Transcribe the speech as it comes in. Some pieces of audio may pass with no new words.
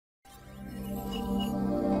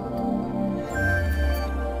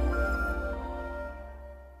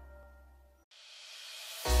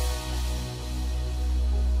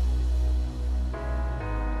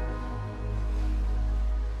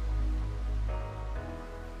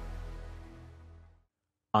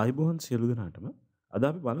ආයුබෝවන් සියලු දෙනාටම අද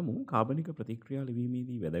අපි බලමු කාබනික ප්‍රතික්‍රියා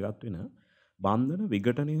ලිවීමේදී වැදගත් වෙන බන්ධන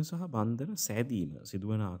විඝටනය සහ බන්ධන සෑදීම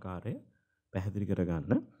සිදුවන ආකාරය පැහැදිලි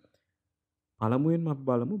කරගන්න. පළමුවෙන්ම අපි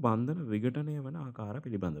බලමු බන්ධන විඝටනය වන ආකාර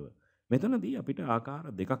පිළිබඳව. මෙතනදී අපිට ආකාර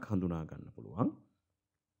දෙකක් හඳුනා ගන්න පුළුවන්.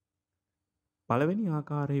 පළවෙනි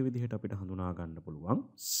ආකාරයේ විදිහට අපිට හඳුනා ගන්න පුළුවන්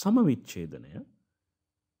සමවිච්ඡේදනය.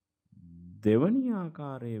 දෙවැනි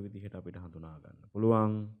ආකාරයේ විදිහට අපිට හඳුනා ගන්න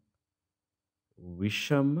පුළුවන්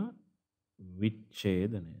විෂම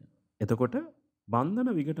විච්ඡේදනය. එතකොට බන්ධන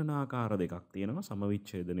විඝටන ආකාර දෙකක් තියෙනවා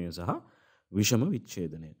සමවිච්ඡේදනය සහ විෂම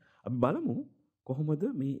විච්ඡේදනය. අපි බලමු කොහොමද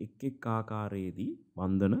මේ එක් එක් ආකාරයේදී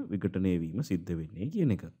බන්ධන විඝටනය වීම සිද්ධ වෙන්නේ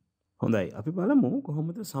කියන එක. හොඳයි අපි බලමු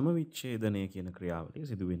කොහොමද සමවිච්ඡේදනය කියන ක්‍රියාවලිය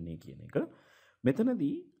සිදු වෙන්නේ කියන එක.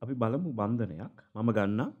 මෙතනදී අපි බලමු බන්ධනයක් මම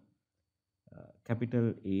ගන්නම් කැපිටල්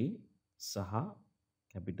A සහ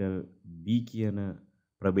කැපිටල් B කියන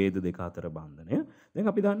ප්‍රභේද දෙක අතර බන්ධනය. දැන්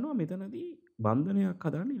අපි දන්නවා මෙතනදී බන්ධනයක්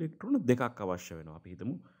හදන්න ඉලෙක්ට්‍රෝන දෙකක් අවශ්‍ය වෙනවා. අපි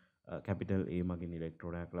හිතමු කැපිටල් A මගින්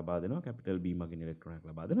ඉලෙක්ට්‍රෝනයක් ලබා දෙනවා, කැපිටල් B මගින් ඉලෙක්ට්‍රෝනයක්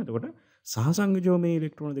ලබා දෙනවා. එතකොට සහසංයෝජව මේ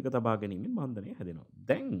ඉලෙක්ට්‍රෝන දෙක තබා ගැනීමෙන් බන්ධනය හැදෙනවා.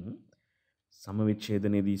 දැන්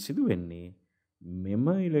සමවිච්ඡේදනයේදී සිදු වෙන්නේ මෙම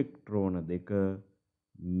ඉලෙක්ට්‍රෝන දෙක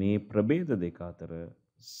මේ ප්‍රභේද දෙක අතර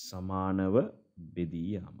සමානව බෙදී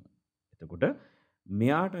යාම. එතකොට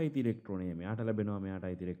මෙයාට අයිති ඉලෙක්ට්‍රෝනය මෙයාට ලැබෙනවා, මෙයාට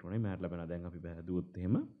අයිති ඉලෙක්ට්‍රෝනය මෙයාට ලැබෙනවා. දැන් අපි බැලුවොත්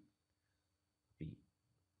එහෙම අපි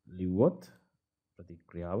ලිව්වොත්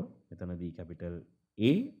ප්‍රතික්‍රියාව මෙතනදී කැපිටල්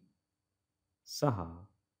A සහ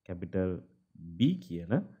කැපිටල් B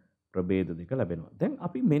කියන ප්‍රභේද දෙක ලැබෙනවා. දැන්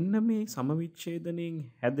අපි මෙන්න මේ සමවිච්ඡේදනයෙන්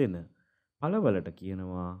හැදෙන පළවලට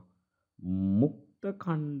කියනවා මුක්ත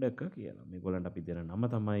ඛණ්ඩක කියලා. මේගොල්ලන්ට අපි දෙන නම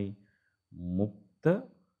තමයි මුක්ත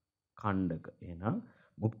ඛණ්ඩක. එහෙනම්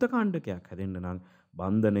මුක්ත ඛණ්ඩකයක් හැදෙන්න නම්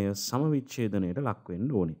බන්ධනය සමවිච්ඡේදනයට ලක්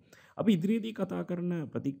වෙන්න ඕනේ. අපි ඉදිරියේදී කතා කරන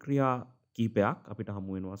ප්‍රතික්‍රියා කීපයක් අපිට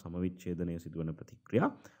හමු වෙනවා සමවිච්ඡේදනය සිදුවන ප්‍රතික්‍රියා.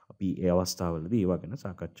 අපි ඒ අවස්ථාවවලදී ඒවා ගැන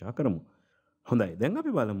සාකච්ඡා කරමු. හොඳයි. දැන්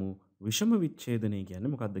අපි බලමු විෂම විච්ඡේදනය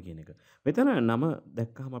කියන්නේ මොකක්ද කියන එක. මෙතන නම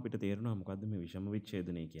දැක්කහම අපිට තේරෙනවා මොකක්ද මේ විෂම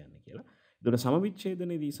විච්ඡේදනය කියන්නේ කියලා. ඒතකොට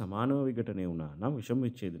සමවිච්ඡේදනයේදී සමානව විඝටනය වුණා නම් විෂම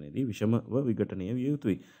විච්ඡේදනයේදී විෂමව විඝටනය විය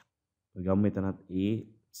යුතුයි. අපි ගමු මෙතනත් A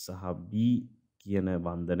සහ B කියන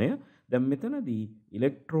බන්ධනය. දැන් මෙතනදී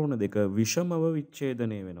ඉලෙක්ට්‍රෝන දෙක විෂමව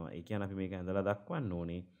විච්ඡේදනය වෙනවා. ඒ කියන්නේ අපි මේක ඇඳලා දක්වන්න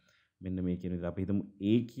ඕනේ. මෙන්න මේ කියන විදිහට අපි හිතමු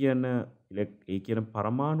A කියන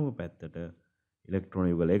පරමාණුව පැත්තට ඉලෙක්ට්‍රෝන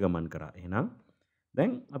යුගලය ගමන් කරා. එහෙනම්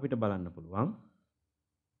දැන් අපිට බලන්න පුළුවන්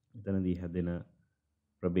මෙතනදී හැදෙන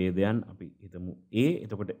ප්‍රභේදයන් අපි හිතමු A.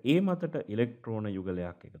 එතකොට A මතට ඉලෙක්ට්‍රෝන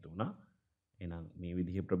යුගලයක් එකතු වුණා. එහෙනම් මේ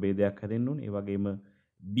විදිහේ ප්‍රභේදයක් හැදෙන්න ඕනේ. ඒ වගේම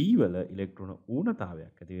B වල ඉලෙක්ට්‍රෝන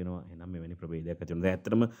ඌනතාවයක් ඇති වෙනවා. එහෙනම් මෙවැනි ප්‍රභේදයක් ඇති වෙනවා. දැන්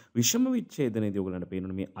ඇත්තටම විෂම විච්ඡේදනයේදී ඔයගලන්ට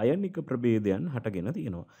පේනවා මේ අයනික ප්‍රභේදයන් හටගෙන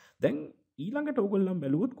තියෙනවා. දැන් ඊළඟට ඔයගොල්ලන්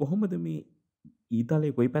බැලුවොත් කොහොමද මේ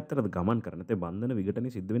ඊතලයේ කොයි පැත්තටද ගමන් කරන්නේ? නැත්නම් බන්ධන විඝටනය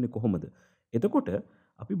සිද්ධ වෙන්නේ කොහොමද? එතකොට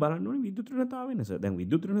අපි බලන්න ඕනේ විද්‍යුත් ඍණතාව වෙනස. දැන්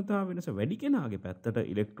විද්‍යුත් ඍණතාව වෙනස වැඩි කෙනාගේ පැත්තට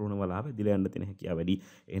ඉලෙක්ට්‍රෝන වලාව ඇදිලා යන්න තියෙන හැකියාව වැඩි.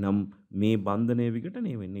 එහෙනම් මේ බන්ධනයේ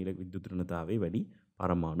විඝටනය වෙන්නේ විද්‍යුත් ඍණතාවයේ වැඩි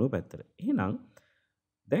පරමාණු පැත්තට. එහෙනම්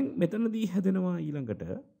දැන් මෙතනදී හැදෙනවා ඊළඟට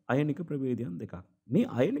අයනික ප්‍රභේදයන් දෙකක්. මේ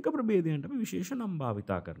අයනික ප්‍රභේදයන්ට අපි විශේෂ නම්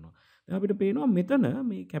භාවිතා කරනවා. දැන් අපිට පේනවා මෙතන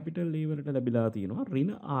මේ කැපිටල් A වලට ලැබිලා තියෙනවා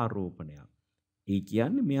ඍණ ආරෝපණයක්. ඒ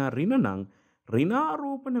කියන්නේ මෙයා ඍණ නම්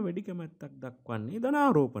ඍණාරෝපණ වැඩි කැමැත්තක් දක්වන්නේ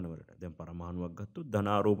ධනාරෝපණ වලට. දැන් පරමාණුවක් ගත්තොත්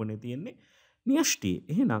ධනාරෝපණය තියෙන්නේ න්‍යෂ්ටියේ.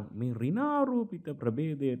 එහෙනම් මේ ඍණාරෝපිත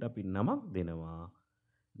ප්‍රභේදයට අපි නමක් දෙනවා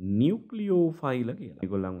නියුක්ලියෝෆයිල කියලා.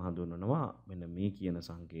 ඒගොල්ලන් හඳුන්වනවා මෙන්න මේ කියන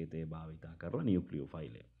සංකේතය භාවිතා කරලා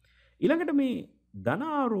නියුක්ලියෝෆයිලය. ඊළඟට මේ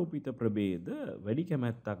ධනාරෝපිත ප්‍රභේද වැඩි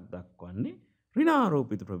කැමැත්තක් දක්වන්නේ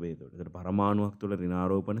ඍණාරෝපිත ප්‍රභේදවලට. ඒතර පරමාණුවක් තුළ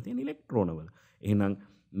ඍණාරෝපණ තියෙන ඉලෙක්ට්‍රෝනවල. එහෙනම්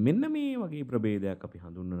මෙන්න මේ වගේ ප්‍රභේදයක් අපි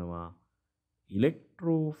හඳුන්වනවා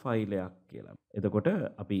ඉලෙක්ට්‍රෝෆයිලයක් කියලා. එතකොට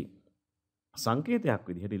අපි සංකේතයක්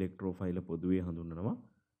විදිහට ඉලෙක්ට්‍රෝෆයිල පොදුවේ හඳුන්වනවා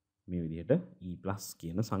මේ විදිහට E+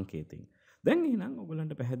 කියන සංකේතයෙන්. දැන් එහෙනම්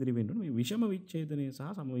ඔයගලන්ට පැහැදිලි වෙන්න ඕනේ මේ විෂම විච්ඡේදනය සහ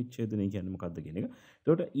සම විච්ඡේදනය කියන්නේ මොකක්ද කියන එක.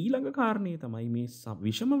 එතකොට ඊළඟ කාරණේ තමයි මේ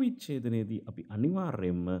විෂම විච්ඡේදනයේදී අපි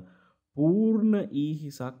අනිවාර්යයෙන්ම පූර්ණ E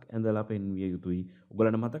හිසක් ඇඳලා පෙන්විය යුතුයි.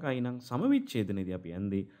 ඔයගලන්ට මතකයි නම් සම විච්ඡේදනයේදී අපි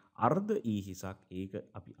ඇඳේ අර්ධ E හිසක්. ඒක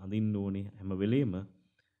අපි අඳින්න ඕනේ හැම වෙලේම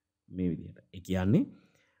මේ විදිහට. ඒ කියන්නේ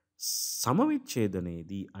සම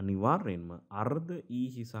විච්ඡේදනයේදී අනිවාර්යයෙන්ම අර්ධ E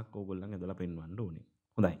හිසක් ඕගොල්ලන් ඇඳලා පෙන්වන්න ඕනේ.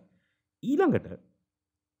 හොඳයි. ඊළඟට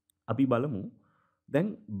අපි බලමු දැන්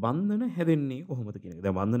බන්ධන හැදෙන්නේ කොහොමද කියන එක.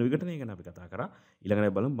 දැන් බන්ධන විඝටනය ගැන අපි කතා කරා.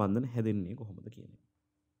 ඊළඟට බලමු බන්ධන හැදෙන්නේ කොහොමද කියන එක.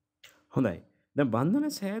 හොඳයි. දැන්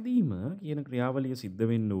බන්ධන සෑදීම කියන ක්‍රියාවලිය සිද්ධ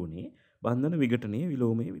වෙන්න ඕනේ බන්ධන විඝටනයේ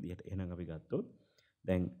විලෝමයේ විදිහට. එහෙනම් අපි ගත්තොත්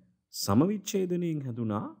දැන් සම විච්ඡේදනයෙන්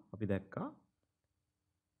හැදුනා අපි දැක්කා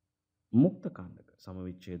මුක්ත කාණ්ඩක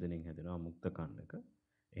සමවිච්ඡේදණයෙන් හැදෙනවා මුක්ත කාණ්ඩක.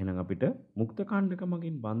 එහෙනම් අපිට මුක්ත කාණ්ඩක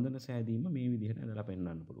මගින් බන්ධන සෑදීම මේ විදිහට ඇඳලා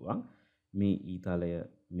පෙන්වන්න පුළුවන්. මේ ඊතලය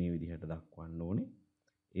මේ විදිහට දක්වන්න ඕනේ.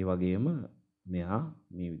 ඒ වගේම මෙයා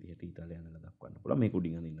මේ විදිහට ඊතලය ඇඳලා දක්වන්න පුළුවන්. මේක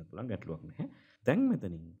උඩින් අඳින්න පුළුවන් ගැටලුවක් නැහැ. දැන්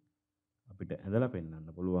මෙතනින් අපිට ඇඳලා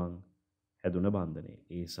පෙන්වන්න පුළුවන් හැදුන බන්ධනය.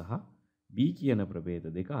 A සහ B කියන ප්‍රභේද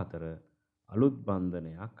දෙක අතර අලුත්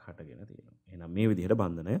බන්ධනයක් හටගෙන තියෙනවා. එහෙනම් මේ විදිහට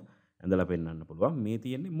බන්ධනය ඇඳලා පෙන්වන්න පුළුවන්. මේ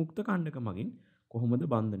තියෙන්නේ මුක්ත කාණ්ඩක මගින් කොහොමද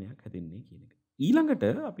බන්ධනයක් හැදෙන්නේ කියන එක. ඊළඟට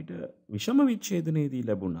අපිට විෂම විච්ඡේදනයේදී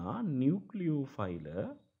ලැබුණා නියුක්ලියෝෆයිල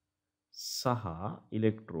සහ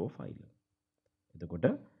ඉලෙක්ට්‍රෝෆයිල. එතකොට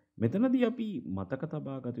මෙතනදී අපි මතක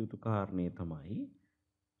තබා ගත යුතු කාරණේ තමයි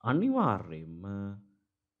අනිවාර්යයෙන්ම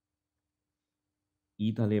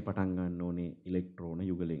ඊතලයේ පටන් ගන්න ඕනේ ඉලෙක්ට්‍රෝන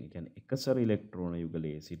යුගලයෙන්. ඒ කියන්නේ එකසර ඉලෙක්ට්‍රෝන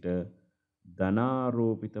යුගලයේ සිට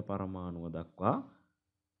ධනාරෝපිත පරමාණුව දක්වා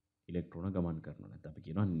ඉලෙක්ට්‍රෝන ගමන් කරනවා. නැත්නම් අපි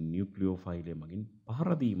කියනවා නියුක්ලියෝෆයිලය මගින් පහර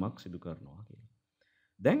දීමක් සිදු කරනවා කියලා.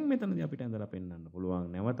 දැන් මෙතනදී අපිට ඇඳලා පෙන්වන්න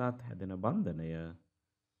පුළුවන් නැවතත් හැදෙන බන්ධනය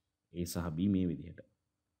A සහ B මේ විදිහට.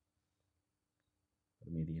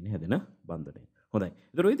 මේ තියෙන්නේ හැදෙන බන්ධනය. හොඳයි.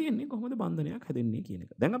 ඒතර ඔය තියෙන්නේ කොහොමද බන්ධනයක් හැදෙන්නේ කියන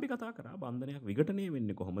එක. දැන් අපි කතා කරා බන්ධනයක් විඝටනය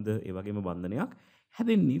වෙන්නේ කොහොමද? ඒ වගේම බන්ධනයක්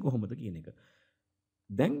හැදෙන්නේ කොහොමද කියන එක.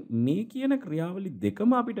 දැන් මේ කියන ක්‍රියාවලි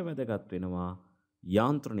දෙකම අපිට වැදගත් වෙනවා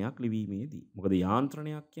යාන්ත්‍රණයක් ලිවීමේදී. මොකද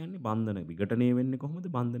යාන්ත්‍රණයක් කියන්නේ බන්ධන විඝටනය වෙන්නේ කොහොමද?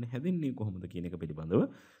 බන්ධන හැදෙන්නේ කොහොමද කියන එක පිළිබඳව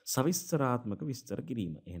සවිස්තරාත්මක විස්තර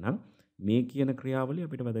කිරීම. එහෙනම් මේ කියන ක්‍රියාවලිය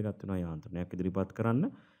අපිට වැදගත් වෙනවා යාන්ත්‍රණයක් ඉදිරිපත් කරන්න.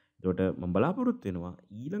 එතකොට මම බලාපොරොත්තු වෙනවා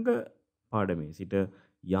ඊළඟ පාඩමේ සිට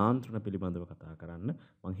යාන්ත්‍රණ පිළිබඳව කතා කරන්න.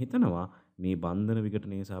 මම හිතනවා මේ බන්ධන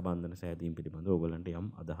විඝටනය සහ බන්ධන සෑදීම් පිළිබඳව ඔයගලන්ට යම්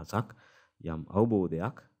අදහසක් යම්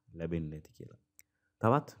අවබෝධයක් ලැබෙන්න ඇති කියලා.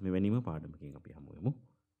 තවත් මෙවැනිම පාඩමකින් අපි හමු වෙමු.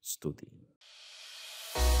 ස්තුතියි.